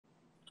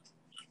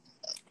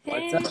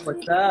What's Hey, up?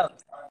 What's up?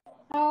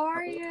 how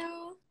are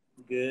you?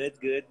 Good,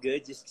 good,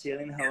 good. Just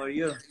chilling. How are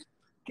you?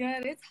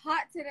 Good. It's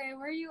hot today.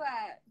 Where are you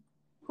at?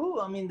 Cool.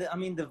 I'm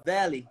in the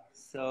valley,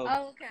 so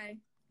Oh, okay.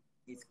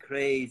 it's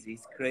crazy.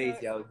 It's So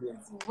crazy out here.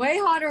 it's way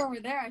hotter over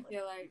there, I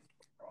feel like.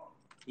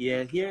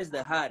 Yeah, here's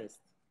the hottest.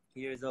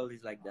 Here's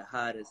always like the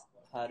hottest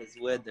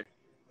weather.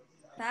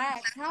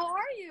 Facts. How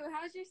are you?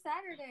 How's your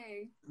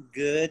Saturday?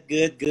 Good,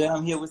 good, good.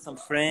 I'm here with some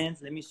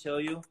friends. Let me show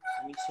you.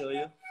 Let me show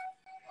you.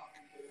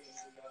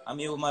 I'm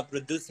here with my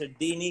producer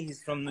Dini.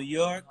 He's from New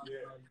York.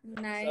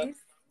 What's up? Nice.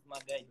 My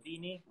guy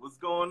Dini. What's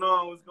going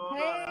on? What's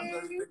going on? How's Hey,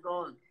 everything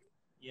going?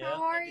 Yeah.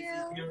 how are And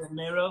this is you? here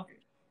Romero.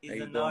 He's How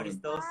you an doing?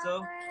 artist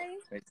also. Hi.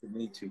 Nice to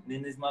meet you.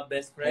 Then is my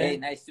best Hey,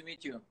 friend. nice to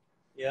meet you.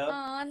 Yeah.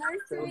 Aw, nice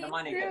to So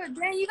meet you.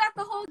 Dang, you got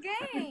the whole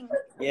gang.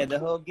 yeah, the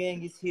whole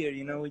gang is here.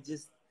 You know, we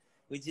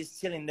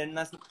just chilling.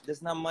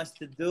 There's not much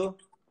to do,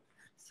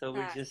 so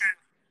we're Facts. just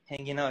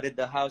hanging out at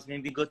the house.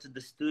 Maybe go to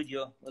the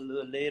studio a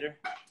little later.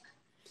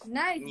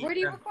 Nice. Where do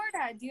you Yeah, record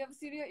at? Do you have a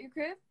studio at your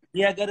crib?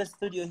 yeah, I got a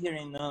studio here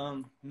in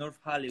North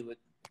Hollywood,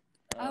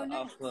 Oh,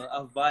 nice.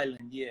 off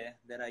Island. Yeah,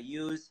 that I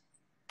use.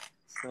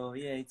 So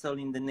yeah, it's all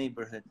in the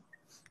neighborhood.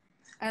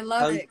 I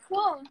love How it.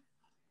 Cool.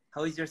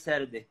 how is your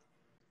Saturday?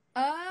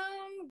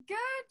 Good.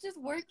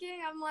 Just working.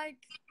 I'm like,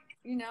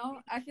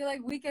 I feel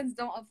like weekends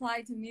don't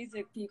apply to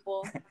music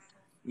people.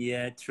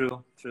 Yeah,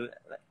 true, true.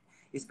 But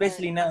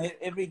Especially now,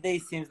 every day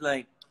seems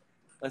like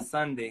a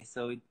Sunday,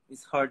 so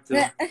it's hard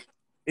to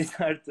it's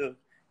hard to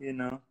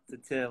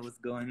tell what's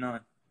going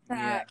on. Yeah.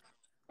 Fact.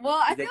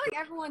 Well, I Is feel that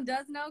like everyone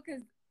does know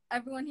because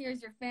everyone here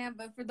is your fan.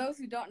 But for those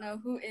who don't know,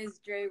 who is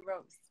Drei?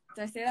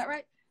 Did I say that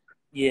right?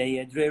 Yeah,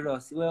 yeah, Drei.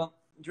 Well,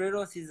 Drei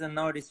is an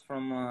artist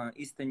from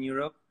Eastern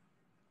Europe.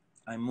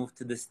 I moved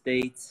to the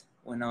States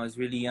when I was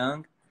really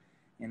young,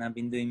 and I've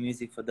been doing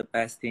music for the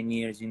past 10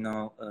 years,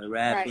 Right.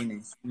 rapping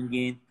and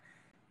singing.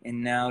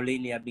 And now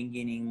lately I've been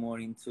getting more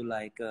into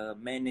like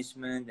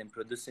management and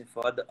producing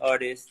for other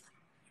artists.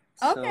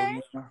 So, Okay.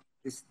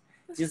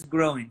 just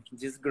growing,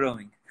 just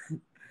growing.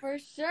 For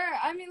sure.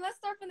 I mean, let's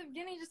start from the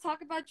beginning. Just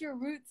talk about your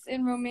roots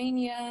in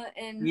Romania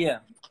and Yeah.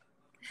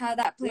 how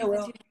that Yeah,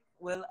 plays into.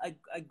 well,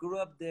 I grew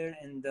up there,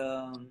 and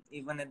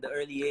even at the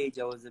early age,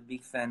 I was a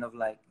big fan of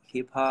like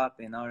hip hop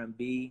and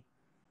R&B.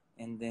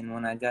 And then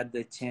when I got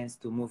the chance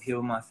to move here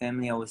with my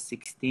family, I was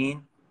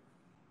 16,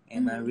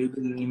 and I Mhm.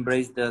 really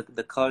embraced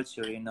the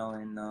culture, and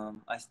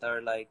I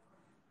started like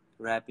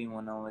rapping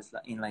when I was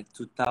in like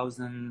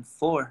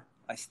 2004.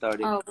 I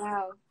started. Oh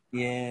wow.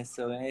 Yeah,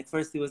 so at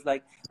first it was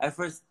like I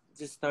first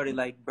just started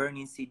like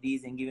burning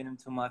CDs and giving them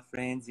to my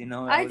friends. I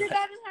I was did like,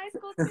 that in high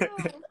school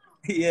too.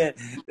 yeah,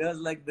 that was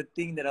like the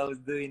thing that I was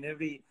doing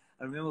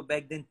I remember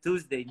back then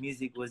Tuesday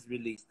music was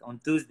released on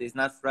Tuesdays,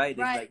 not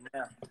Fridays Right. like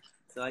now.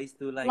 So I used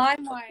to like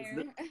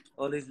LimeWire.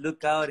 always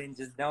look out and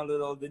just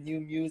download all the new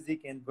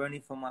music and burn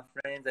it for my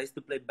friends. I used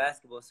to play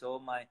basketball, so all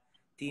my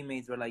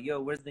teammates were like,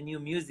 "Yo, where's the new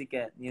music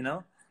at?"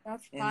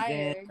 That's And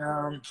then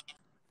fire.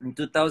 in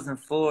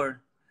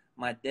 2004,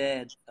 my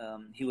dad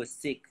he was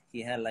sick.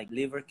 He had like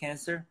liver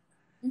cancer,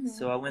 Mhm.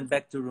 so I went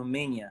back to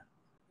Romania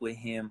with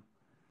him,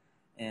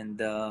 and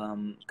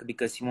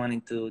because he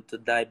wanted to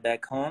die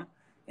back home.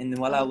 And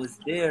while I Oh was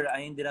there,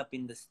 I ended up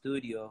in the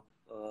studio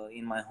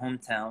in my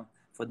hometown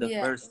for the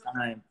yeah. first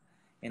time,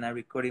 and I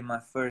recorded my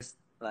first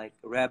like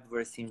rap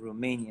verse in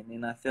Romanian,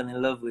 and I fell in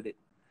love with it.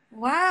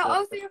 Wow. So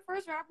Oh, so your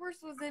first rap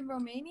verse was in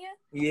Romania?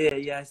 yeah,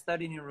 yeah, I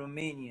started in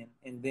Romanian,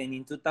 and then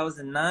in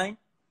 2009,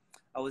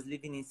 I was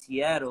living in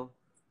Seattle,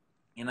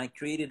 and I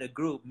created a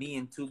group. Me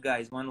and two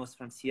guys. One was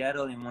from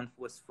Seattle, and one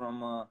was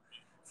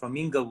from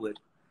Inglewood.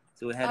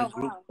 So Oh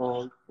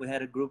wow. we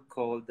had a group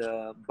called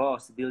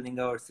Boss, Building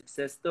Our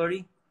Success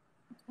Story.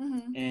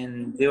 Mhm.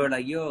 And they were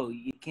like, "Yo,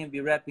 you can't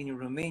be rapping in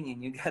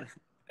Romanian. You gotta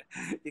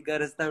you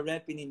gotta start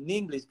rapping in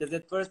English." Because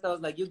at first I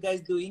was like, "You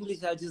guys do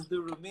English, I'll just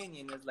do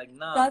Romanian." It's like,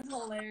 "Nah, That's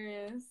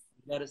hilarious.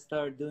 you gotta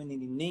start doing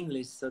it in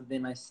English." So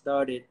then I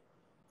started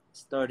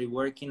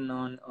working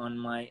on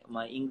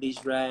my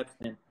English rap,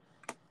 and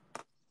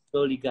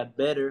slowly got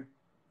better.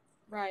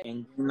 Right.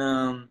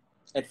 And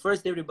at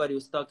first everybody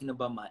was talking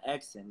about my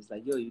accent. It's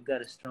like, "Yo, you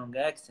got a strong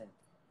accent."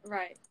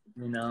 Right.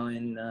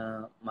 And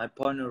my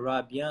partner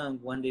Rob Young,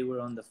 one day we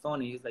were on the phone,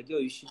 and he was like, "Yo,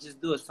 you should just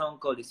do a song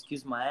called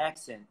Excuse My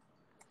Accent,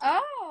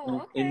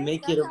 Oh, and okay.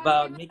 That's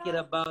how it came make it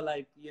about. about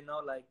like,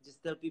 like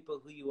just tell people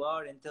who you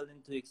are and tell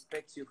them to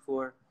expect you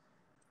for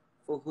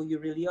who you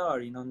really are,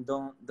 and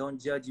don't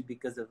judge you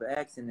because of the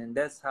accent." And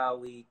that's how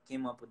we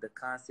came up with the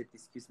concept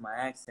Excuse My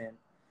Accent.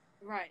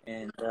 Right.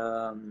 And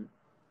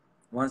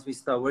once we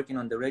start working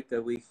on the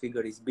record, we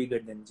figured it's bigger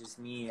than just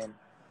me and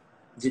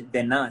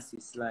than us.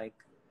 It's like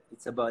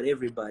it's about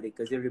everybody,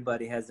 because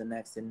everybody has an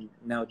accent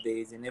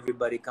nowadays, and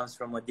everybody comes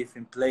from a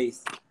different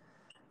place.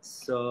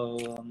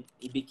 So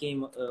it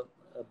became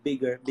a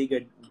bigger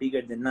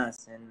than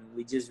us, and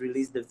we just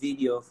released the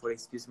video for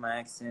Excuse My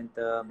Accent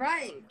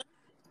Right.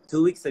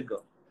 2 weeks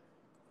ago,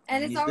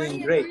 And and it's it's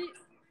doing already at great.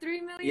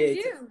 three million Yeah,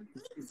 views.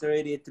 it's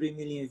already at 3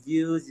 million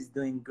views. It's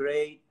doing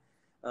great.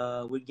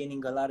 We're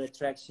getting a lot of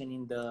traction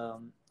in the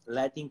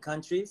Latin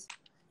countries,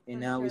 and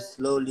For now we're sure.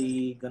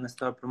 slowly gonna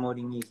start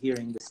promoting it here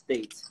in the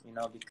States, you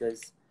know,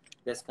 because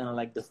that's kind of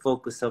like the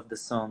focus of the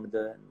song,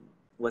 the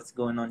what's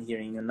going on here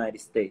in the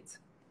United States.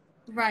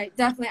 Right,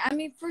 definitely. I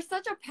mean, for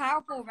such a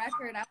powerful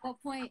record, at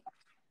what point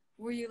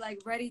were you like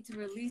ready to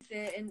release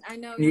it? And I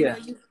know, you know, Yeah,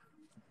 you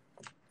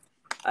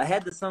I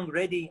had the song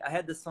ready. I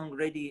had the song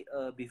ready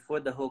before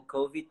the whole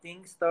COVID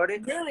thing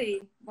started,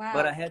 really,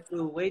 but I wow. had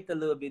to wait a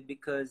little bit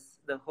because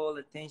the whole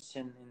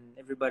attention and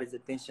everybody's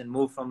attention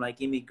moved from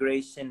like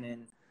immigration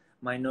and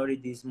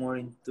minorities more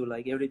into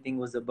like everything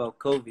was about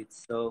COVID.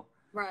 So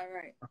Right,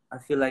 right. I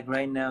feel like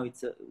right now it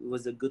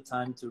was a good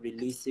time to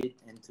release it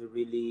and to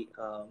really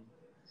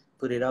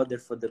put it out there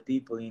for the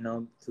people, you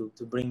know, to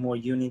bring more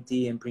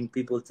unity and bring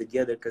people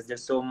together because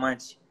there's so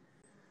much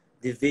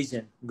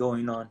division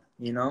going on,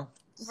 you know.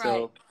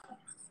 Right. So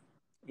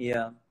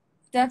yeah,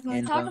 Definitely.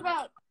 and Talk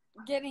about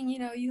getting, you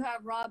know, you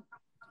have Rob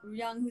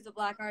Young, who's a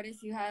black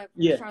artist. You have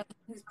yeah, Charlotte,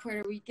 who's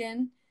Puerto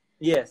Rican.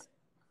 yes.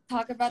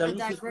 Talk about the Charlize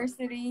is from,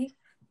 diversity.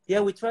 yeah,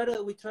 we try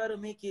to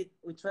make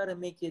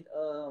it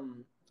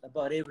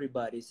about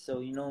everybody. So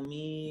you know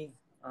me,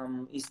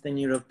 Eastern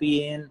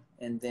European,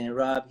 and then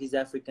Rob, he's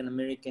African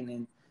American,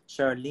 and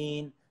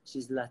Charlene,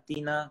 she's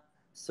Latina.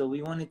 So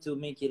we wanted to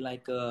make it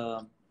like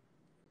a,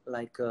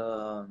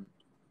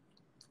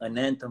 an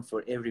anthem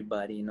for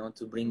everybody, you know,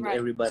 to bring Right.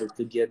 everybody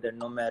together,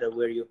 no matter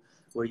where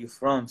you're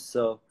from.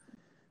 So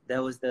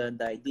that was the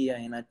idea,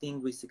 and I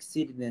think we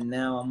succeeded. And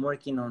now I'm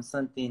working on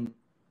something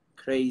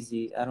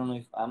crazy. I don't know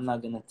if I'm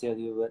not gonna tell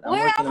you, but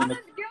Wait, I want to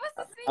give us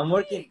a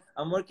sneak peek.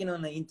 I'm working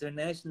on an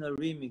international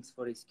remix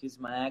for Excuse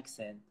My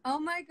Accent, Oh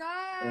my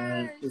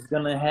and gosh. it's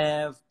gonna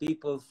have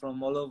people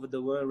from all over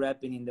the world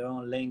rapping in their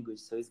own language.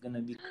 So it's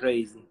gonna be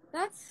crazy.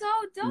 That's so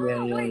Yeah,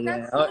 dope. yeah, Wait, yeah.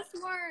 that's so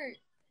smart.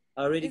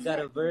 I already Is got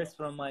there? a verse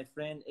from my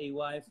friend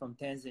AY from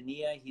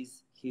Tanzania.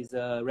 He's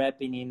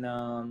rapping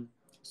in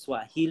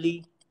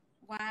Swahili.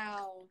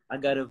 Wow. I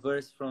got a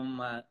verse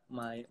from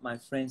my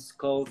friend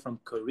Skull from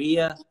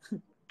Korea.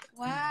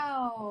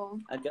 Wow.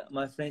 I got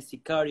my friend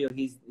Sicario.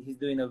 He's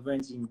doing a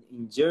verse in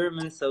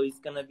German, so it's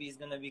gonna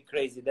be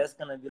crazy. That's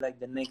gonna be like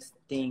the next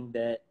thing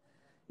that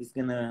is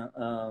gonna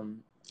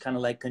kind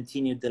of like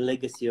continue the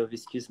legacy of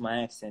Excuse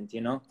My Accent,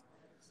 you know.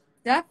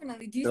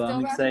 Definitely. Do you So I'm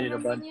still rap in excited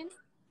about. Romanian?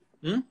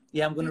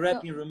 Yeah, I'm Do you gonna still?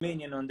 rap in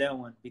Romanian on that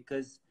one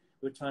because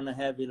we're trying to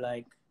have it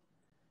like,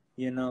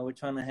 you know, we're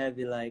trying to have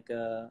it like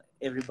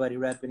everybody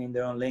rapping in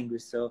their own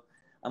language. So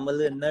I'm a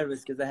little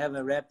nervous because I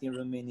haven't rapped in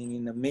Romanian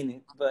in a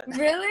minute, but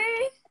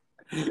Really?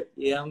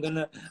 yeah, I'm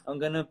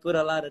gonna put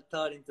a lot of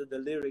thought into the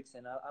lyrics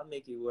and I'll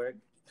make it work.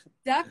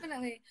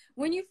 Definitely.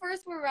 When you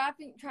first were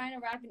rapping, trying to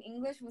rap in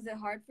English, was it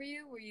hard for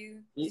you?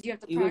 Did you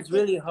have to It was practice?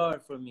 really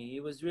hard for me.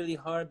 It was really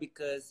hard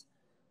because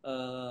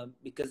of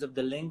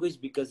the language,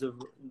 because of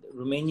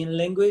Romanian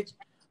language.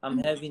 I'm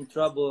Mm-hmm. having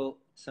trouble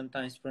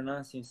sometimes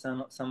pronouncing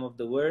some of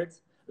the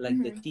words, like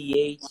Mm-hmm.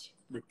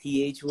 the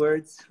th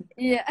words.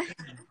 Yeah.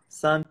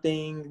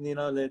 Something, you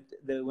know, that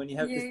when you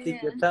have to Yeah, stick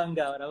yeah. your tongue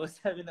out, I was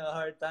having a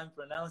hard time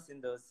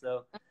pronouncing those.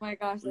 So Oh my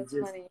gosh, we that's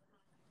just funny.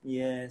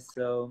 yeah.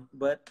 So,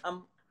 but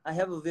I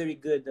have a very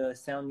good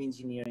sound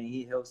engineer, and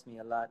he helps me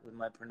a lot with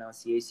my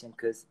pronunciation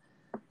because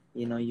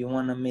you know you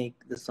want to make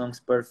the songs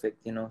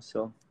perfect, you know.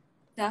 So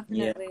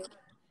yeah, Definitely.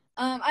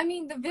 I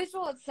mean, the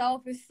visual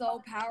itself is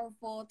so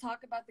powerful.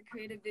 Talk about the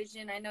creative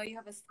vision. I know you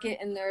have a skit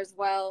in there as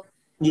well.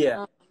 yeah.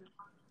 Um,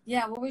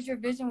 yeah, what was your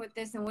vision with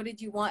this, and what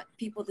did you want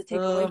people to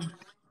take away? Um,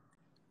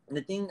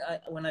 the thing,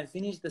 when I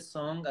finished the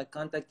song, I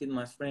contacted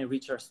my friend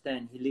Richard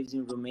Stan. He lives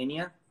in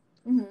Romania,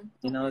 Mm-hmm.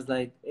 and I was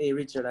like, "Hey,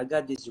 Richard, I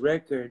got this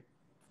record,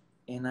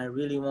 and I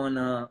really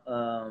wanna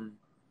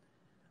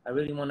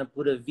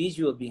put a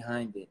visual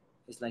behind it.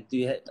 It's like, do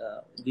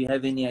you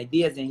have any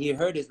ideas?" And he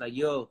heard it's like,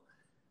 "Yo,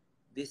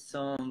 this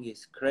song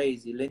is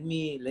crazy. Let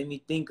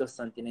me think of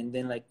something." And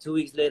then like 2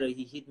 weeks later,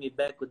 he hit me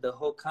back with the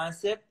whole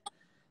concept,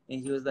 and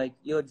he was like,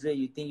 "Yo, Dre,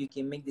 you think you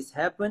can make this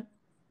happen?"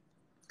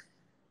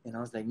 And I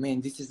was like,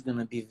 "Man, this is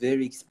gonna be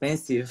very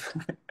expensive."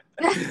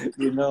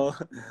 You know,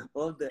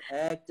 all the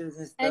actors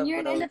and And stuff. you're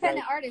But an I was like,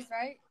 independent artist,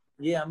 right?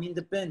 yeah, I'm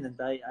independent.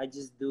 I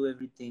just do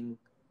everything,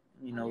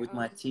 you On know, your with own.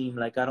 my team.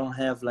 Like I don't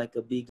have like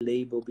a big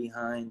label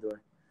behind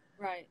or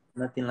Right.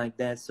 nothing like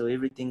that. So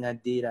everything I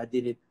did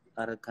it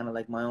out of kind of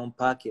like my own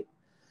pocket.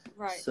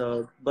 Right.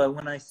 So, but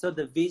when I saw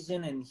the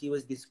vision and he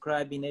was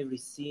describing every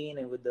scene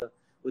and with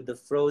the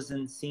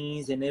frozen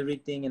scenes and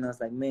everything, and I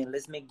was like, man,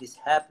 let's make this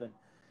happen.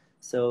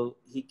 So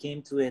he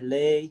came to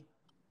LA,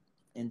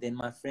 and then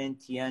my friend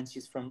Tian,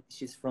 she's from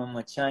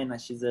China.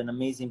 She's an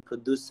amazing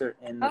producer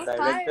and a Oh,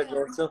 director fire.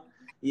 also.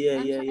 Yeah,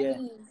 I'm yeah, yeah.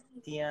 Chinese.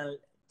 Tian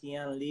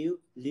Tian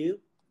Liu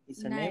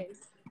is her name.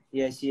 Nice.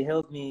 Yeah, she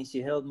helped me.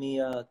 She helped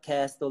me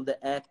cast all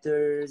the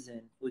actors,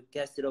 and we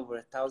casted over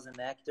 1,000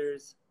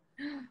 actors,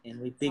 and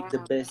we picked the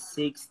Wow. best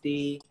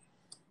 60.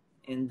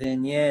 And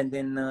then yeah, and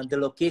then the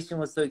location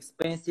was so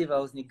expensive. I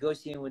was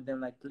negotiating with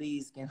them like,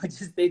 please, can I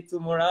just stay 2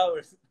 more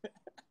hours?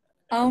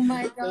 Oh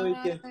my So we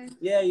god. can.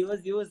 Yeah, it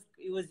was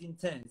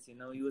intense. You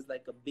know, it was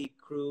like a big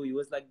crew. It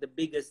was like the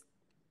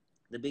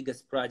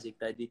biggest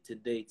project I did to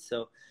date.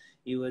 So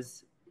it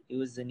it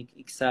was an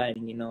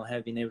exciting, you know,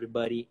 having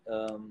everybody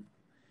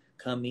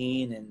come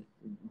in and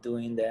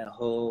doing the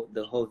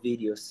whole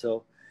video.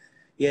 So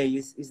yeah,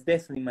 it's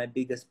definitely my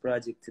biggest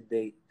project to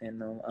date,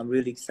 and I'm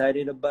really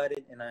excited about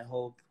it, and I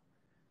hope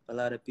a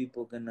lot of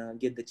people gonna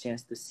get the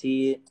chance to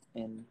see it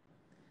and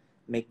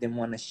make them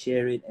want to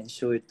share it and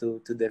show it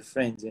to their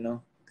friends, you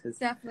know.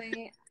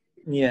 Definitely.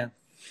 Yeah.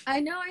 I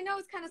know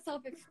it's kind of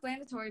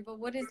self-explanatory, but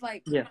what is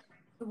like Yeah.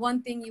 the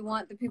one thing you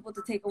want the people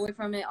to take away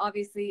from it?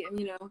 Obviously,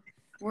 you know,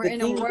 we're The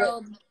in a thing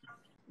world.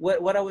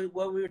 What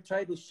we were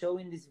trying to show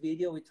in this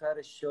video, we try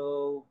to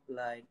show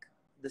like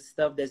the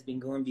stuff that's been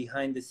going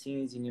behind the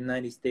scenes in the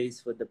United States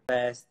for the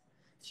past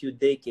few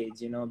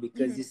decades, you know,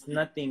 because it's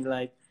nothing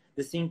like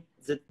the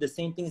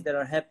same things that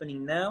are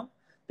happening now.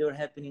 They were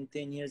happening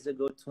 10 years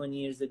ago, 20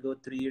 years ago,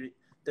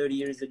 30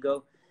 years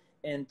ago.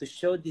 And to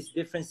show these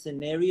different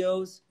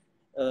scenarios,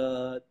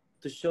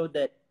 to show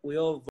that we're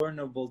all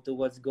vulnerable to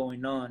what's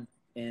going on,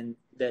 and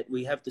that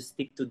we have to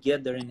stick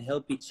together and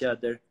help each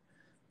other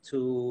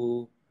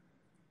to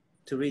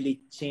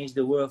really change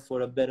the world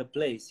for a better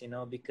place, you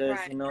know, because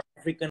Right. you know,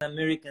 African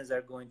Americans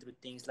are going through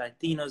things,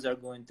 Latinos are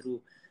going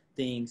through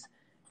things,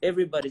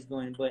 everybody's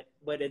going,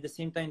 but at the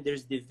same time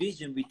there's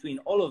division between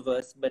all of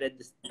us, but at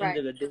the end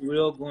of the day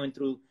we're all going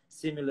through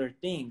similar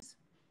things,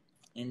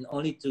 and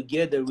only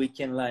together we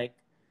can like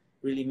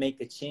really make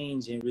a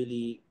change and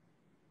really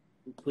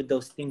put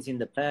those things in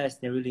the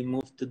past and really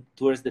move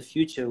towards the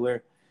future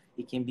where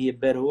it can be a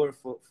better world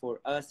for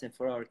us and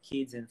for our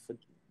kids and for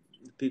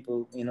the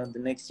people, you know, the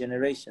next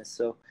generation.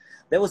 So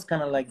that was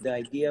kind of like the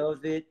idea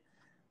of it,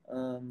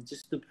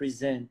 just to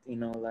present, you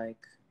know,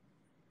 like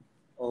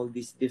all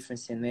these different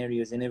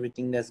scenarios and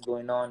everything that's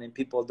going on and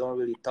people don't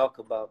really talk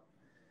about,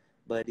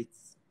 but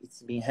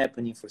it's been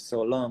happening for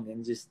so long,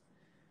 and just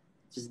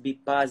be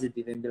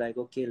positive and be like,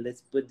 okay,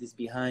 let's put this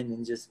behind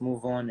and just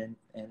move on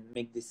and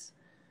make this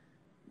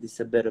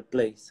a better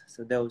place.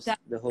 So that was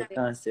the whole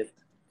concept.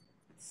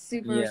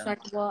 Super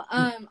respectable.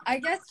 I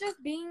guess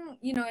just being,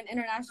 you know, an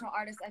international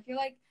artist, I feel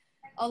like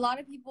a lot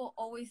of people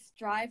always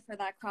strive for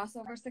that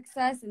crossover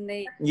success, and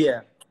they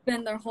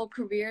spend their whole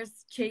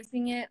careers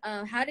chasing it.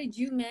 How did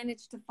you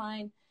manage to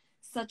find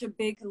such a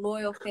big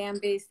loyal fan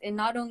base in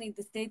not only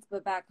the States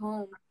but back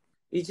home?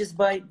 It's just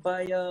by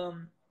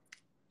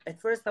at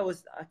first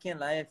I can't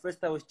lie, at first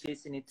I was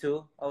chasing it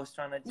too. I was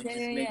trying to just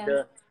make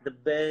the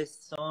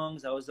best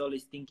songs. I was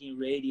always thinking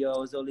radio. I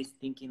was always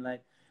thinking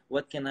like,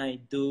 what can I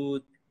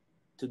do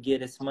to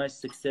get as much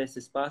success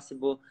as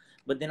possible?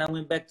 But then I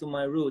went back to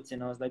my roots,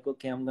 and I was like,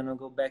 okay, I'm gonna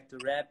go back to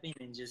rapping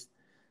and just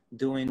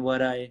doing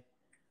what I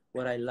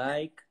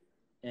like,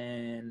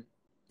 and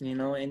you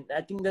know, and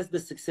I think that's the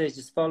success.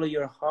 Just follow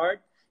your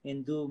heart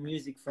and do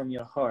music from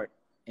your heart,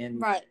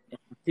 and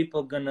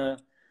people gonna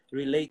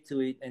relate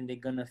to it and they're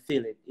gonna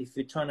feel it. If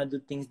you're trying to do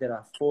things that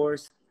are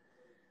forced,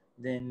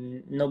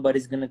 then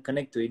nobody's gonna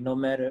connect to it, no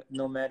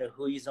matter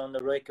who is on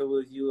the record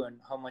with you and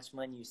how much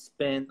money you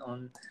spend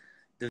on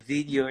the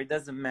video. It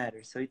doesn't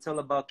matter. So it's all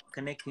about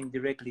connecting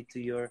directly to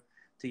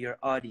your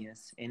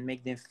audience and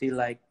make them feel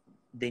like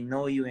they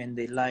know you and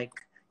they like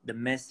the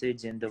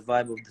message and the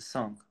vibe of the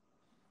song.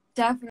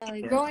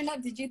 Definitely. Growing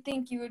up, did you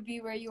think you would be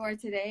where you are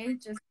today?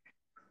 Just,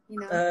 you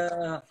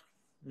know.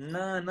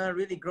 No, not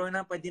really. Growing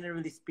up, I didn't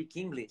really speak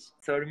English.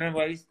 So I remember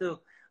I used to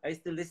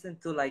listen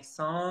to like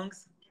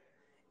songs,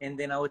 and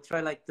then I would try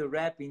like to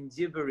rap in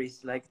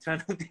gibberish, like trying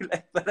to be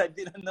like, but I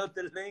didn't know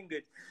the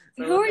language.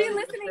 So who are you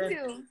listening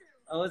to?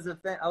 I was a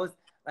fan.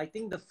 I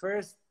think the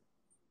first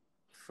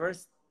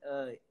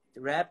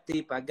rap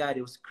tape I got,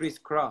 it was Chris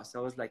Cross.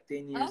 I was like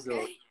 10 years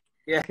old.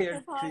 Yeah,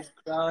 Chris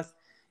Cross.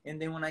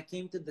 And then when I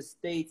came to the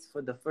States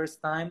for the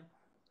first time,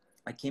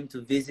 I came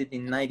to visit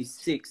in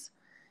 '96.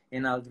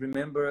 And I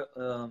remember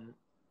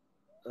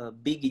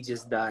Biggie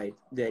just died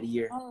that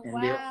year. Oh, and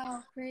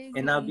wow, crazy.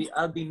 And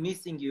I'll be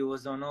missing you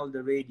was on all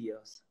the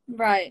radios.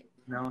 Right.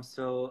 You know,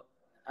 so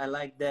I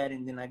like that,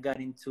 and then I got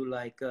into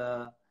like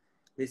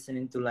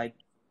listening to like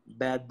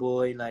Bad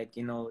Boy, like,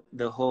 you know,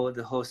 the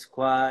whole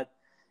squad.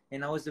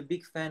 And I was a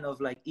big fan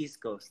of like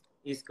East Coast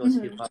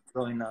hip hop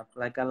growing up.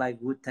 Like I like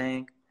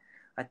Wu-Tang.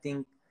 I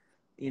think,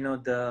 you know,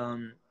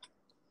 the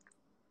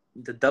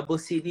double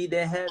CD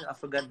they had, I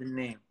forgot the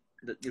name.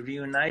 The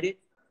Reunited?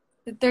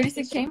 The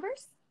 36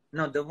 Chambers?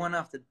 No, the one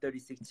after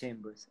 36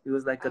 Chambers. It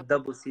was like a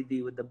double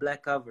CD with the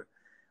black cover.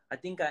 I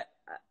think I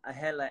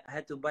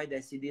had to buy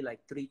that CD like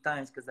 3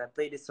 times because I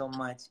played it so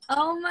much.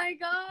 Oh my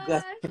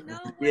gosh! No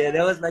way. Yeah,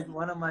 that was like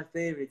one of my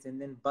favorites.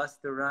 And then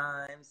Busta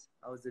Rhymes,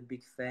 I was a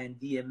big fan.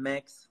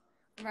 DMX.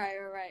 Right.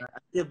 I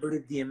still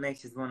believe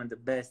DMX is one of the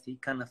best. He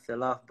kind of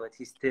fell off, but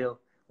he's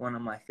still one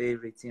of my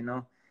favorites, you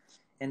know.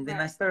 And then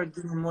I started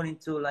getting more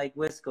into like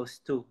West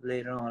Coast too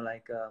later on,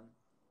 like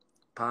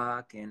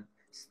Pac and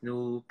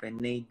Snoop and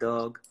Nate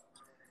Dogg.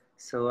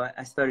 So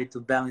I started to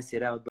balance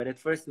it out. But at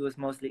first it was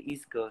mostly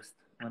East Coast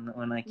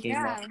when I came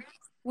up.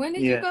 When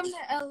did you come to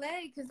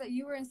LA? Because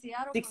you were in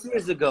Seattle. 6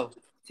 years ago.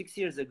 6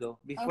 years ago.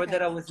 Before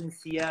that, I was in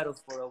Seattle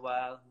for a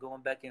while,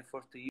 going back and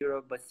forth to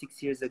Europe. But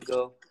 6 years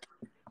ago,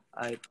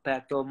 I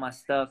packed all my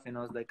stuff and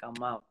I was like,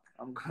 I'm out.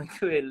 I'm going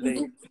to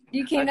LA.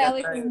 You came to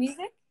LA for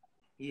music?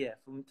 Yeah,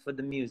 for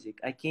the music.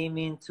 I came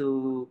in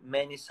to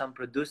manage some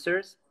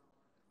producers.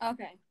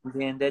 Okay.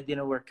 Then that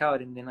didn't work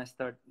out, and then I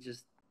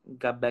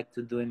got back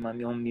to doing my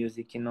own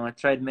music. You know, I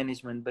tried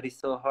management, but it's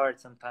so hard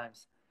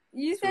sometimes.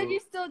 You said you're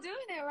still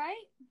doing it,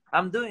 right?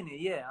 I'm doing it.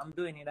 Yeah, I'm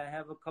doing it. I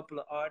have a couple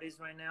of artists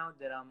right now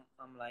that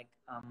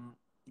I'm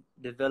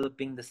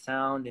developing the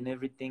sound and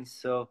everything.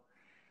 So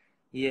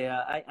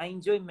yeah, I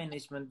enjoy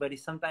management, but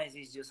sometimes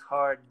it's just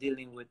hard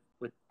dealing with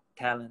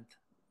talent.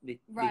 They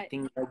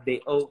think that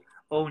they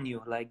own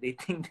you. Like they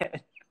think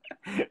that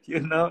you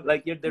know,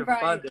 like you're their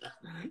father.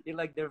 You're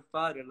like their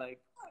father. Like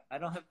I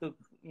don't have to,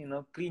 you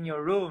know, clean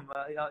your room.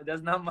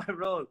 That's not my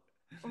role.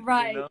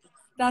 Right. You know?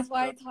 That's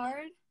why it's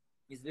hard.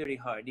 It's very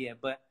hard, yeah.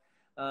 But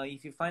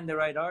if you find the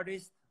right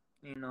artist,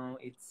 you know,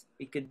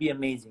 it could be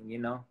amazing, you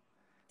know.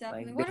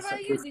 Definitely. What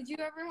about you? Did you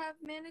ever have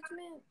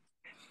management?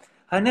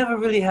 I never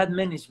really had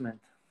management.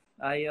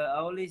 I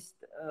always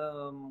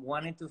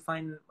wanted to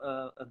find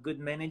a good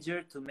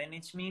manager to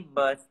manage me,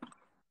 but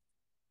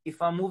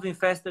if I'm moving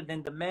faster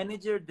than the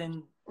manager,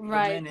 then the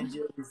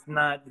manager is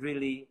not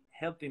really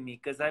helping me,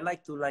 because I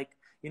like to, like,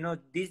 you know,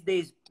 these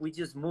days we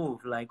just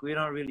move, like we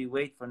don't really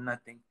wait for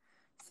nothing.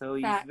 So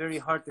it's very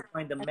hard to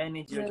find a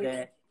manager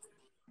that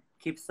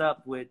keeps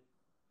up with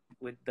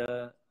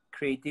the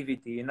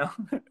creativity, you know.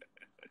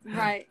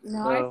 Right.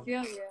 No, I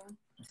feel you.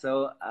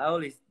 So I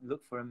always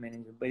look for a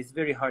manager, but it's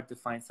very hard to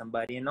find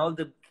somebody. And all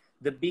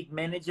the big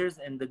managers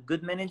and the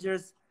good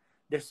managers,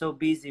 they're so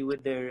busy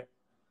with their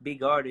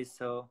big artists,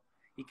 so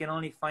you can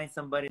only find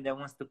somebody that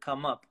wants to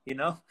come up, you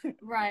know.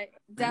 Right.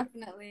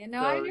 Definitely.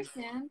 No, I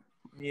understand.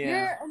 Yeah.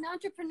 You're an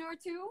entrepreneur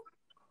too?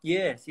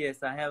 Yes.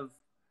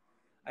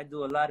 I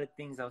do a lot of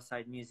things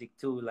outside music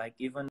too. Like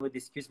even with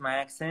Excuse My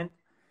Accent,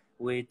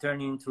 we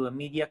turned into a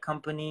media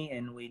company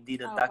and we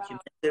did a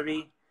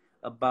documentary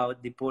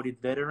about deported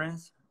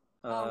veterans.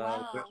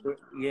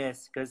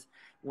 Yes, because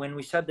when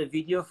we shot the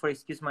video for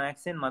Excuse My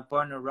Accent, my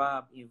partner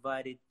Rob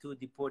invited 2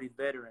 deported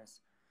veterans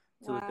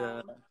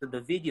to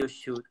the video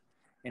shoot.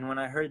 And when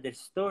I heard their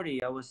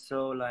story, I was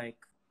so like,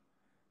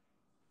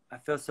 I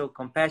felt so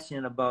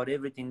compassionate about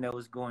everything that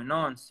was going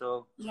on.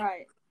 So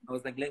I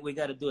was like, we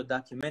got to do a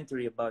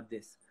documentary about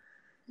this.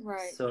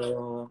 Right.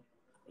 So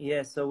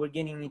yeah, so we're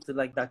getting into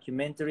like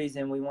documentaries,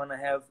 and we want to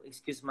have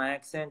Excuse My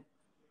Accent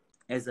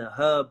as a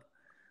hub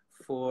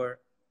for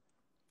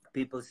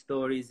people's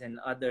stories and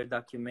other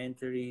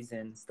documentaries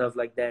and stuff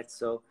like that.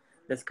 So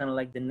that's kind of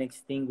like the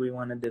next thing we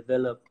want to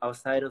develop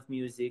outside of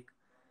music.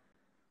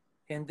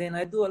 And then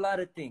I do a lot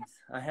of things.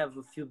 I have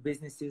a few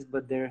businesses,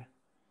 but they're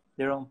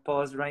on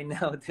pause right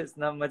now. There's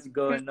not much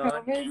going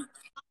on.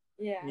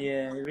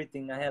 Yeah,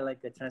 everything. I had like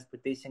a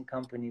transportation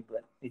company,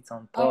 but it's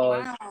on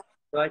pause. Oh, wow.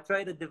 So I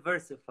try to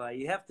diversify.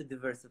 You have to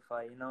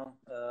diversify, you know.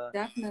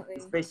 Definitely.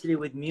 Especially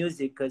with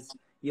music, because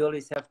you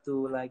always have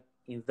to like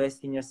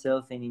invest in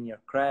yourself and in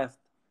your craft.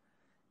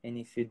 And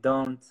if you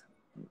don't,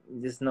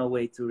 there's no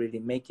way to really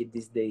make it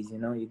these days. You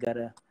know, you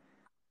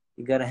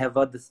gotta have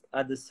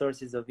other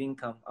sources of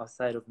income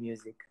outside of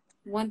music.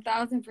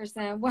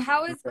 1000%. Well,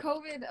 how has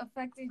COVID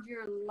affected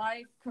your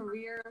life,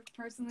 career,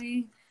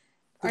 personally?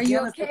 Are you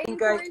okay? I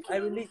think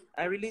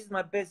I released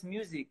my best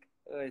music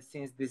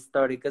since this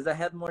started, because I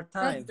had more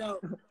time. That's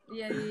dope.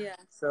 Yeah.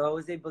 So I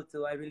was able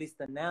to. I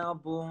released an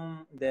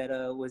album that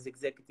was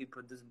executive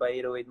produced by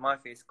 808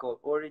 Mafia. It's called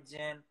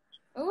Origin.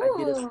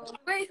 Ooh.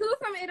 Wait, who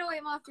from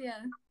 808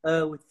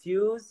 Mafia? With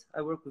Fuse.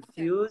 I work with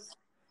Fuse,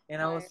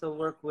 and I also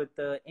work with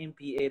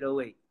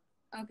MP808.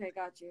 Okay,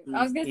 got you.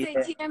 I was gonna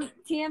say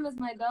TM is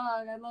my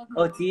dog. I love him.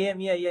 Oh, TM,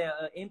 yeah.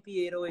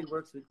 MP808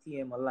 works with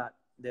TM a lot.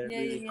 They're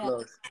really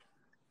close.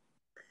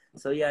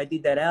 So yeah, I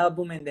did that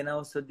album, and then I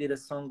also did a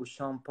song with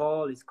Sean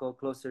Paul. It's called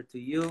Closer to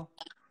You.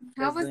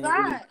 How was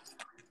that?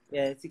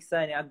 Yeah, it's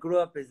exciting. I grew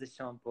up as a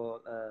Sean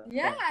Paul.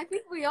 Yeah, I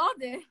think we all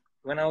did.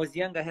 When I was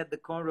young, I had the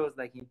cornrows,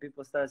 like, and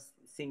people start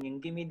singing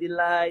 "Give Me the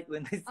Light"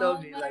 when they saw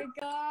me. Oh my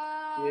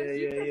gosh! Yeah.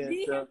 You could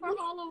be here for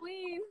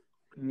Halloween.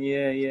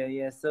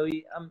 Yeah. So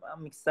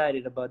I'm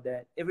excited about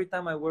that. Every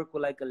time I work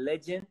with like a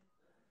legend,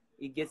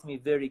 it gets me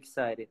very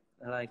excited.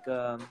 Like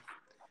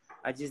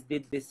I just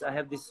did this. I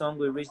have this song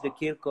with Rich the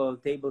Kid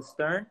called Table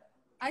Stern.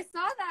 I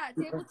saw that.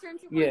 Table Stern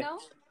 2.0. Yeah,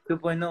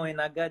 2.0, and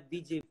I got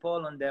DJ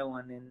Paul on that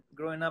one. And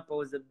growing up, I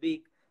was a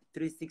big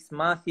 3-6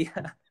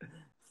 Mafia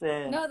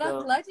fan. No,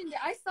 that's legendary.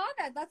 I saw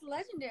that. That's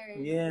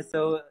legendary. Yeah,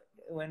 so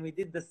when we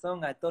did the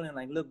song, I told him,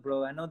 like, look,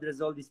 bro, I know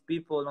there's all these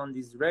people on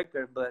this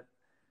record, but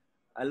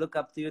I look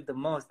up to you the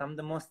most. I'm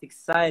the most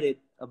excited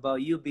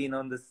about you being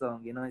on the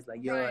song. You know, it's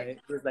like, yo,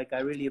 it's like, I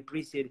really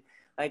appreciate it.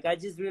 Like, I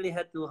just really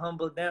had to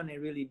humble down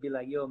and really be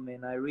like, yo,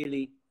 man, I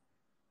really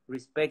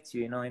respect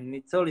you, you know. And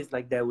it's always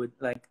like that with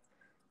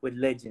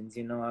legends,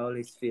 you know. I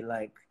always feel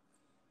like,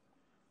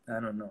 I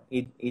don't know,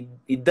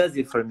 it does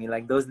it for me.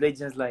 Like, those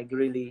legends, like,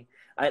 really,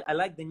 I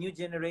like the new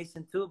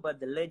generation too, but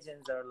the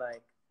legends are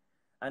like,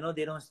 I know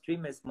they don't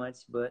stream as much,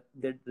 but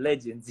they're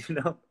legends, you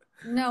know.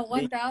 No,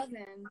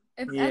 1000.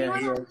 If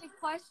anyone has any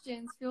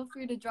questions, feel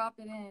free to drop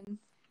it in.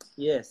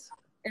 Yes.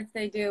 If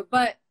they do.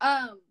 But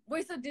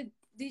wait, so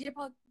DJ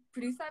Paul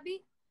produce that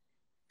beat?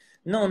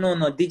 No.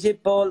 DJ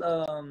Paul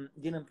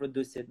didn't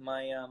produce it.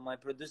 My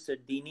producer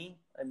Dini,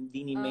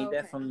 Dini made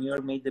that from New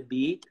York, made the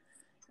beat,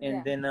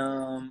 and then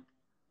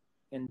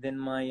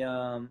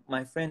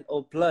my friend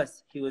O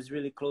Plus, he was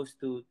really close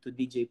to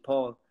DJ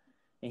Paul,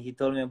 and he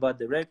told me about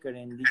the record,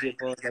 and DJ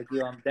Paul was like,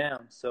 "Yo, I'm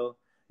down." So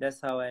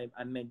that's how I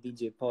met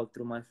DJ Paul,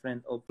 through my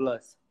friend O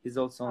Plus. He's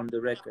also on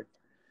the record.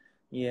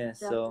 Yeah.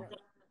 So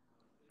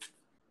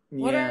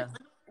yeah.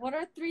 What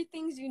are 3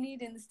 things you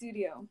need in the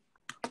studio?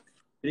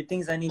 3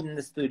 things I need in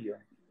the studio.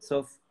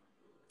 So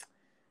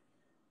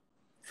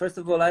first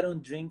of all, I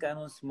don't drink, I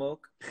don't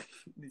smoke.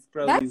 It's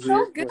probably That's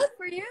weird, so good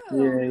for you.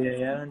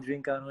 Yeah. I don't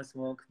drink, I don't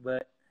smoke.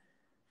 But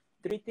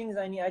 3 things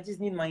I need. I just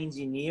need my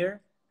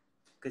engineer,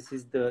 because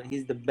he's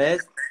the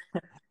best.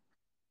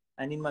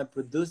 I need my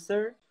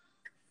producer,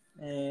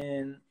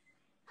 and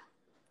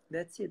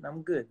that's it.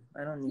 I'm good.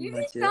 I don't need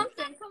much. You need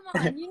something. Come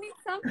on, you need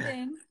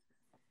something.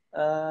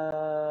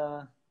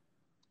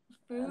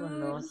 Food, I don't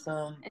know.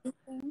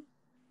 anything?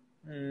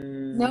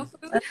 No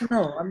food? I don't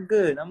know. I'm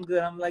good. I'm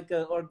like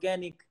an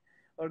organic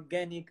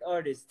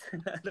artist.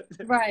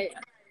 Right.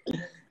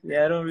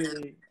 Yeah, I don't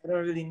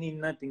really need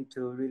nothing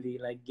to really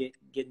like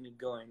get me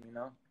going, you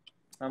know.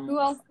 Who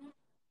else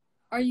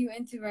are you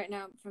into right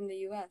now from the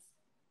US?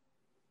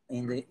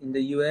 In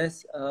the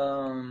US,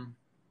 I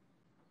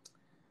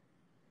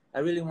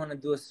really want to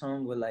do a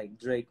song with like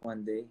Drake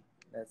one day.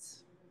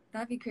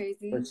 That'd be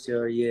crazy. For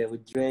sure, yeah,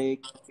 with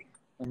Drake.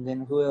 And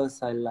then who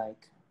else I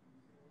like?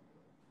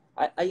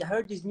 I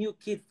heard this new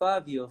kid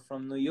Fabio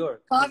from New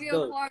York.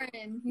 Fabio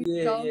Foreign.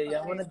 Yeah.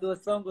 I want to do a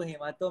song with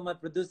him. I told my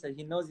producer,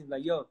 he knows him,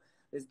 like, yo,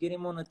 let's get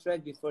him on a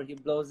track before he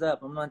blows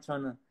up. I'm not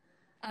trying to.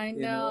 I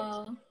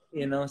know.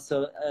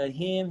 So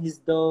he's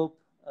dope.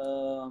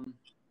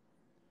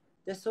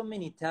 There's so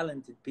many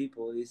talented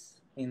people.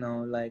 And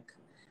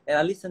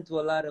I listen to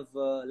a lot of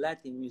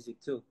Latin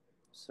music too.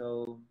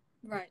 So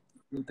right.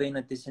 I'm paying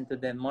attention to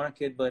that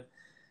market, but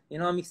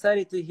I'm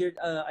excited to hear.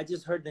 I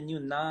just heard the new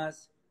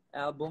Nas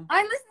album.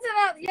 I listened to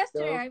that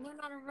yesterday. I went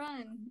on a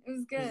run. It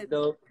was good.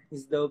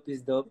 It's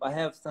dope. I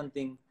have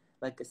something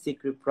like a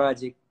secret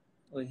project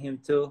with him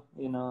too.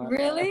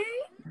 Really?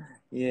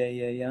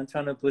 Yeah. I'm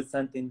trying to put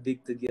something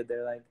big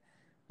together. Like,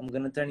 I'm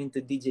gonna turn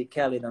into DJ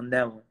Khaled on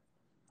that one.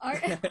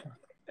 I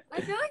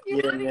feel like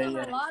you're putting in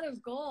a lot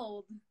of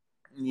gold.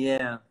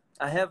 Yeah,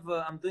 I have.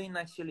 I'm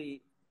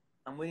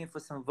waiting for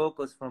some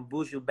vocals from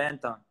Buju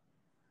Banton.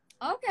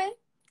 Okay.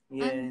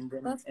 Yeah, and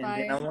then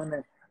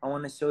I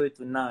wanna show it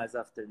to Nas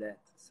after that.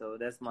 So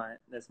that's my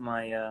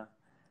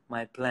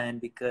plan,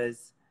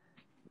 because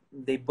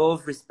they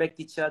both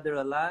respect each other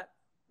a lot.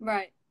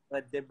 Right.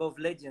 But they're both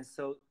legends,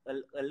 so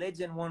a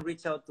legend won't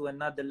reach out to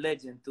another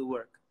legend to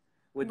work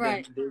with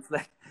them. It's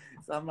like,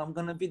 so I'm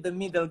gonna be the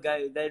middle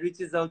guy that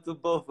reaches out to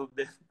both of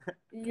them.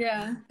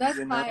 Yeah, that's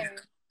fire.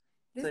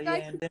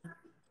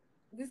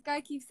 This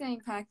guy keeps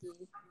saying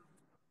Packy.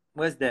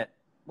 What's that?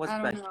 What's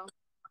I don't know.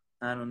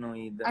 I don't know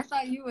either. I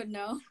thought you would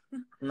know.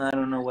 No, I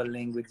don't know what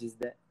language is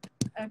that.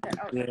 Okay.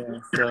 Yeah.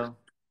 So.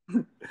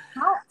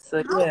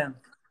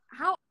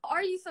 How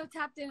are you so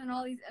tapped in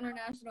all these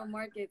international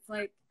markets?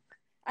 Like,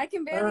 I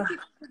can barely keep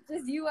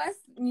just U.S.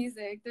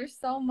 music. There's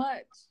so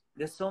much.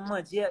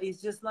 Yeah,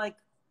 it's just like,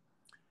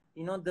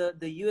 the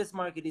U.S.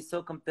 market is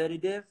so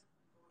competitive,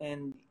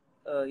 and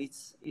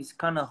it's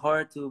kind of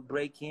hard to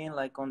break in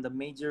like on the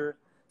major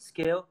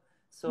scale.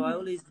 So I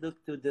always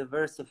look to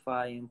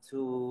diversify and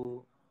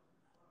to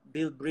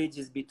build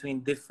bridges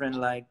between different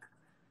like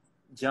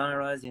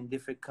genres in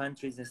different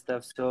countries and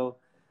stuff. So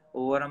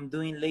what I'm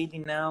doing lately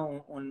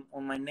now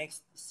on my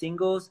next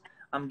singles,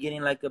 I'm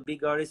getting like a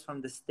big artist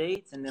from the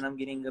States, and then I'm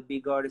getting a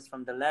big artist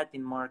from the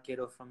Latin market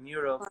or from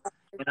Europe,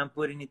 and I'm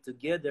putting it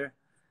together.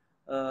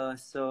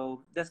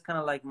 So that's kind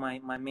of like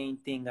my main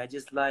thing. I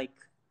just like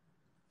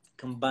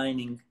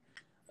combining,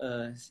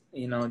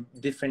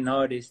 different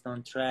artists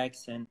on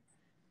tracks, and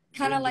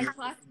kind of like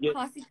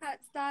classy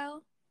cut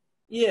style.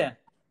 Yeah,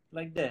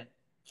 like that.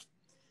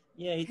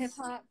 Yeah, it's hip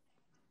hop.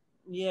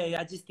 Yeah,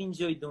 I just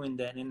enjoy doing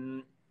that,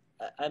 and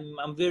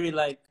I'm very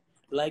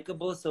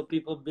likable, so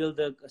people build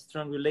a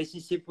strong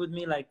relationship with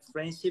me, like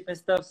friendship and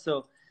stuff.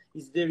 So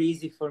it's very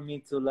easy for me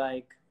to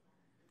like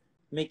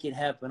make it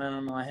happen. I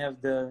don't know. I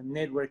have the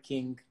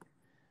networking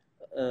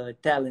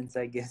talents,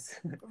 I guess.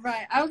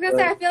 Right. I was gonna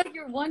say, I feel like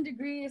you're 1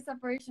 degree of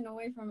separation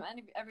away from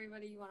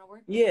everybody you want to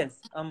work with. Yes,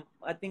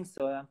 I think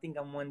so. I think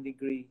I'm 1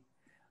 degree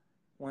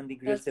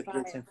of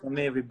separation from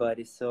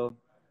everybody. So,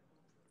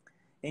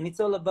 and it's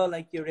all about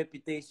like your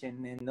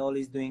reputation and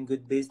always doing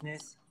good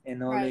business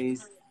and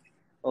always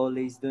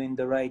doing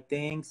the right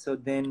thing. So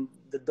then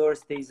the door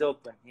stays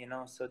open,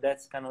 So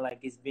that's kind of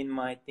like, it's been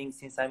my thing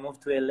since I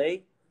moved to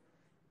LA,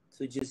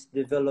 to just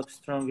develop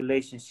strong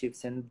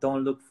relationships and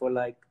don't look for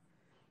like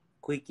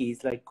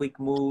quickies, like quick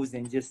moves,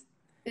 and just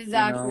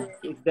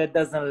if that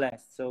doesn't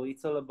last. So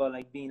it's all about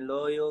like being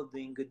loyal,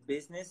 doing good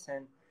business,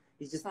 and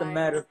it's just a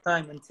matter of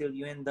time until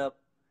you end up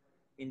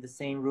in the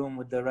same room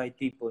with the right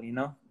people,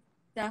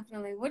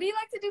 Definitely. What do you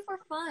like to do for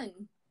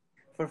fun?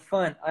 For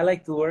fun, I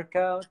like to work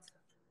out.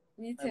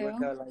 Me too.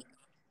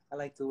 I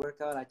like to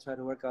work out. I try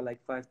to work out like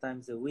 5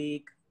 times a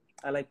week.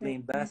 I like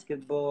playing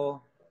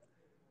basketball,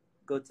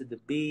 go to the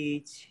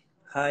beach,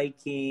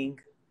 hiking.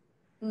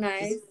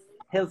 Nice. Just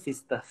healthy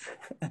stuff.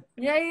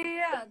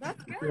 Yeah.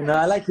 That's good. You know,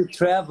 I like to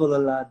travel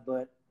a lot,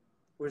 but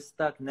we're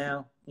stuck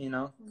now, you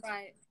know.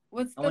 Right.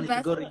 What's the I wanted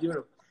best? to go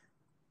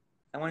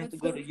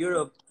to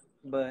Europe.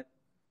 But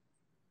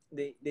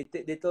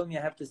they told me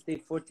I have to stay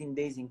 14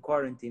 days in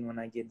quarantine when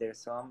I get there,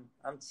 so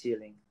I'm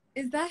chilling.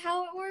 Is that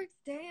how it works?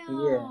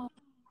 Damn.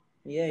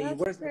 Yeah, it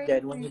works like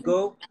that. When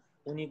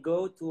you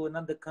go to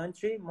another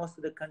country, most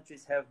of the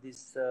countries have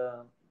this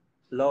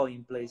law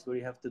in place where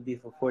you have to be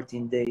for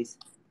 14 days.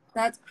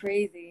 That's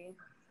crazy.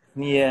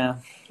 Yeah.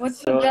 What's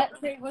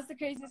the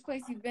craziest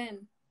place you've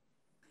been?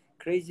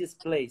 Craziest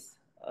place,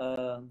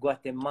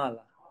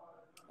 Guatemala.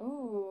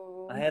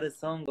 Ooh. I had a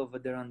song over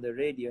there on the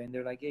radio, and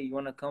they're like, "Hey, you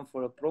wanna come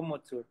for a promo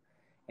tour?"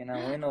 And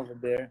I went over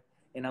there,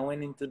 and I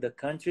went into the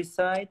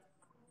countryside.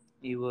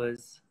 It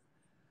was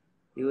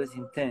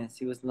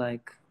intense. It was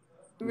like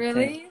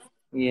really intense.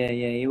 Yeah.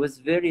 It was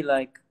very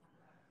like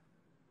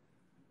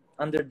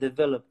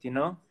underdeveloped, you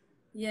know.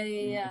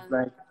 Yeah.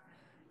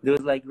 There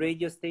was like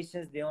radio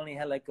stations. They only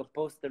had like a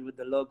poster with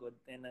the logo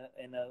and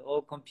an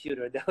old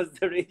computer. That was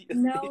the radio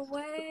station. No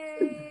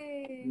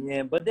way.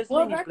 Yeah, but there's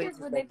what many records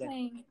places were like they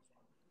playing?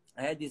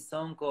 I had this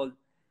song called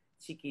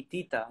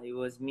Chiquitita. It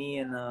was me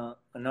and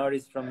an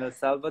artist from El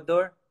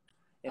Salvador,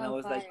 and I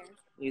was like,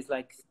 it's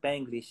like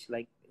Spanglish,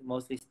 like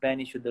mostly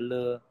Spanish with a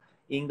little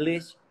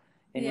English,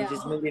 and we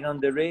just made it on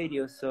the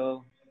radio.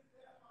 So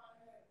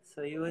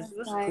it was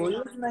cool.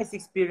 It was a nice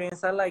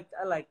experience. I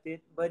liked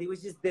it, but it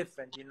was just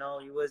different, you know.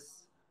 It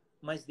was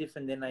much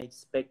different than I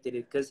expected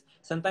it, because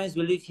sometimes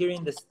we live here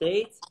in the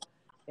States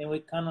and we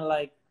kind of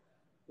like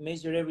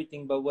measure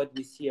everything by what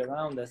we see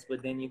around us,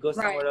 but then you go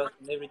somewhere else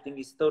and everything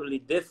is totally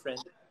different.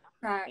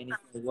 And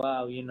it's like,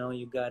 wow, you know,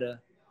 you gotta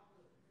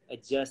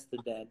adjust to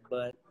that.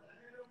 But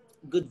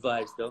good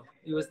vibes though.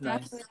 It was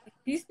nice. Do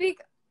you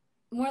speak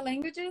more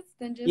languages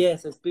than just?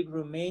 Yes, I speak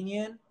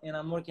Romanian, and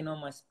I'm working on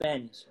my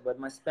Spanish. But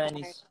my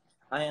Spanish,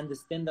 I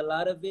understand a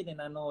lot of it and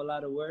I know a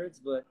lot of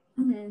words, but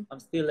I'm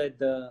still at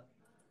the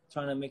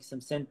trying to make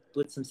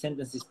put some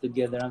sentences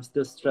together. I'm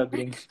still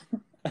struggling.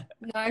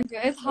 No,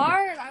 it's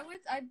hard.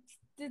 I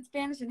did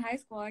Spanish in high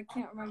school. I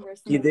can't remember.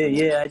 You did?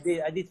 Yeah,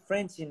 I did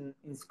French in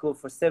school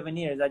for 7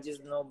 years. I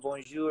just know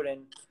bonjour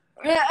and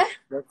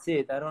that's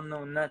it. I don't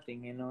know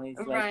nothing, you know. It's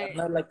like I'm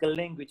not like a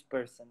language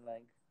person.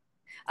 Like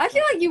I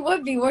feel like you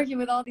would be working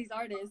with all these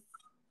artists.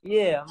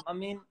 Yeah, I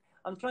mean,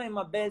 I'm trying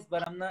my best,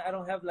 but I'm not. I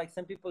don't have like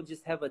some people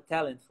just have a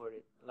talent for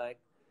it. Like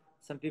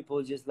some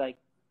people just like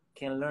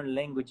can learn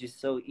languages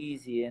so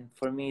easy, and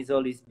for me, it's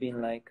always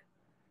been like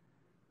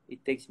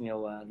it takes me a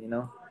while, you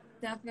know.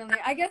 Definitely.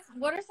 I guess.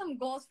 What are some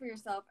goals for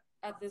yourself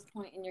at this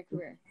point in your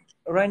career?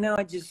 Right now,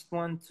 I just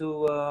want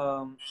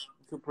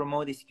to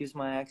promote Excuse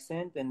My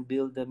Accent and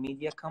build a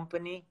media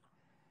company,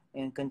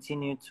 and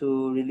continue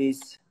to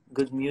release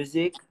good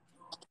music.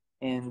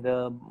 And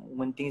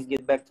when things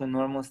get back to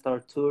normal,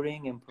 start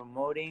touring and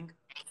promoting,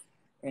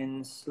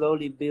 and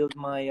slowly build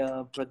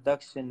my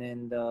production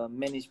and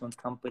management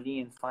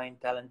company, and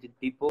find talented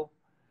people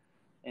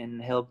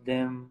and help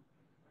them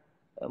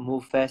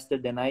move faster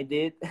than I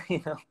did.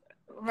 You know,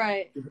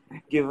 right?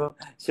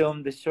 Show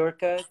them the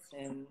shortcuts,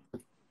 and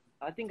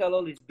I think I'll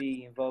always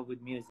be involved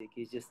with music.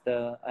 It's just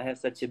I have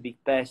such a big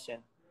passion,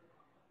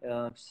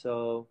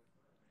 so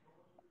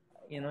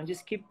you know,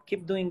 just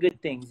keep doing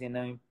good things, you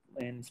know,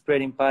 and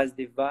spreading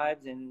positive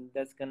vibes, and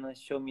that's gonna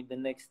show me the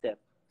next step.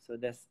 So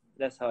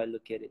that's how I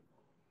look at it.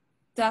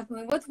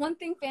 Definitely. What's one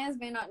thing fans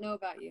may not know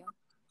about you?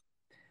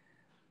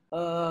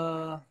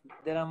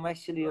 That I'm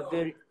actually a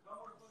very...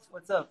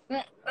 What's up?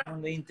 I'm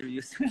on the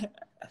interviews.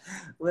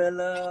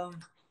 Well,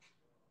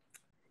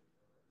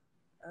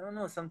 I don't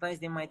know. Sometimes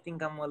they might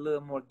think I'm a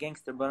little more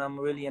gangster, but I'm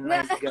really a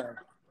nice guy.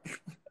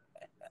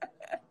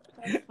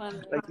 That's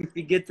funny. Like if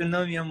you get to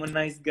know me, I'm a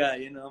nice guy.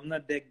 You know, I'm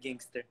not that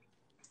gangster.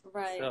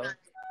 Right.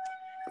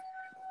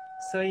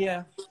 So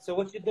yeah. So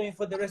what you doing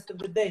for the rest of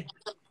the day?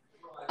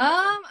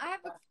 I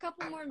have a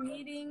couple more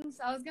meetings.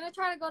 I was gonna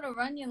try to go to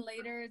Runyon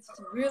later. It's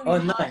really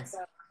hot. Nice.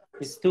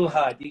 It's too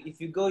hot.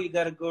 If you go, you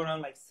gotta go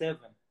around like 7.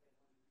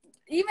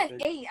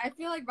 Even 8. I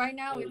feel like right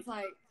now it's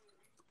like.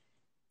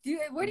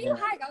 Where do you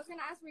hike? I was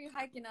gonna ask where you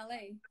hike in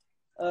LA.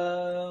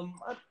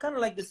 I kind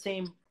of like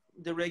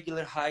the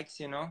regular hikes,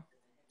 you know.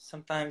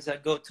 Sometimes I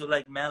go to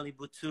like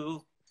Malibu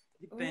too.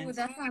 Depends. Ooh,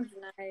 that sounds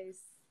nice.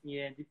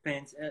 Yeah,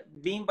 depends.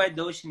 Being by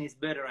the ocean is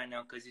better right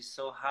now because it's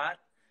so hot,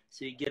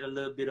 so you get a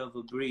little bit of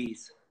a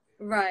breeze.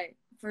 Right,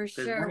 for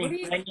sure.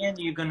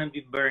 You're gonna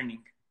be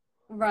burning.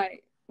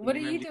 Right. What are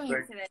you doing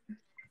today?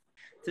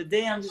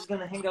 Today I'm just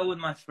gonna hang out with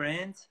my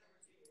friends,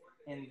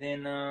 and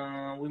then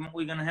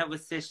we're gonna have a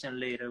session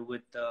later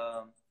with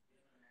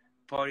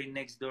Party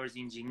Next Door's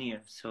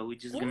engineer. So we're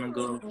just gonna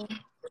go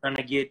trying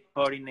to get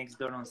Party Next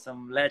Door on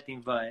some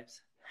Latin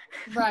vibes.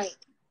 Right.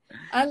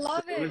 I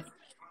love it.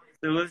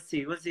 So we'll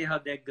see how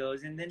that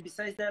goes. And then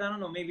besides that, I don't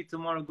know, maybe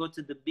tomorrow go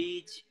to the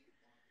beach.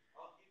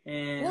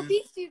 And what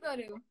beach do you go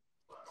to?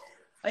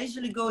 I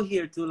usually go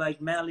here to like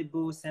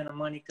Malibu, Santa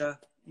Monica,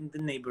 in the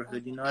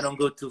neighborhood. You know, I don't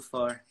go too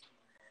far.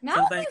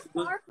 Malibu's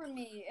far from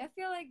me. I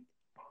feel like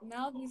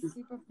Malibu's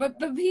super, but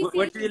the PCH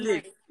where do you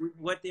live? Nice.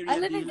 What area? I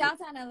live in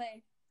downtown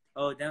LA.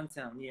 Oh,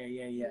 downtown.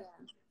 Yeah.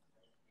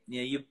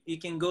 You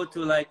can go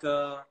to like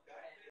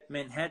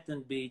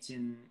Manhattan Beach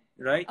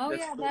right? Oh,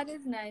 that's that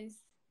is nice.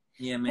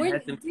 Yeah,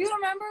 Manhattan. Do you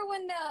remember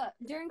when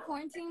during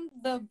quarantine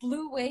the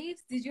blue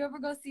waves? Did you ever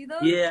go see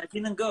those? Yeah, I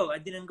didn't go,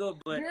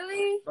 but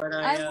really, but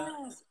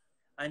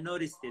I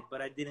noticed it,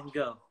 but I didn't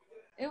go.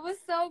 It was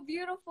so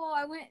beautiful.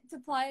 I went to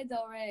Playa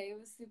del Rey. It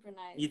was super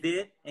nice. You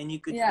did, and you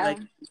could like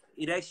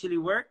it actually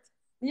worked.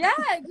 Yeah,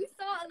 we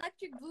saw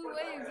electric blue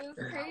waves. It was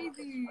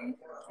crazy.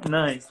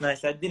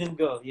 Nice. I didn't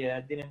go. Yeah,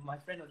 I didn't. My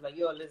friend was like,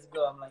 "Yo, let's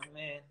go." I'm like,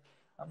 "Man,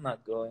 I'm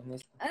not going.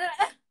 It's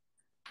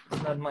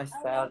not my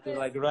style to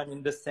like run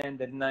in the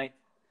sand at night."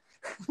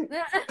 It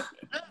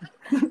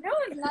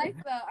was nice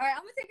though. All right,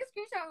 I'm gonna take a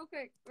screenshot real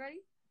quick.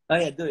 Ready? Oh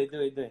yeah, do it.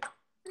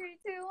 3,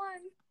 2,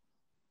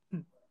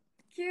 1.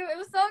 Cute. It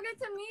was so good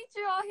to meet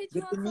you. I'll hit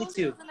you on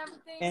socials and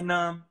everything.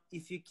 And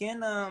if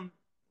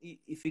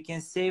you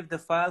can save the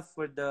file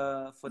for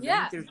the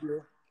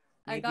interview,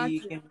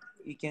 maybe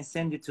you can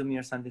send it to me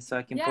or something so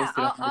I can post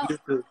it on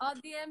YouTube. I'll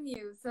DM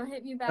you. So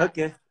hit me back.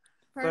 Okay.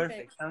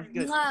 Perfect. Sounds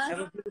good. Have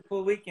a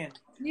beautiful weekend.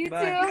 You too.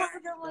 Have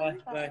a good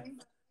one. Bye.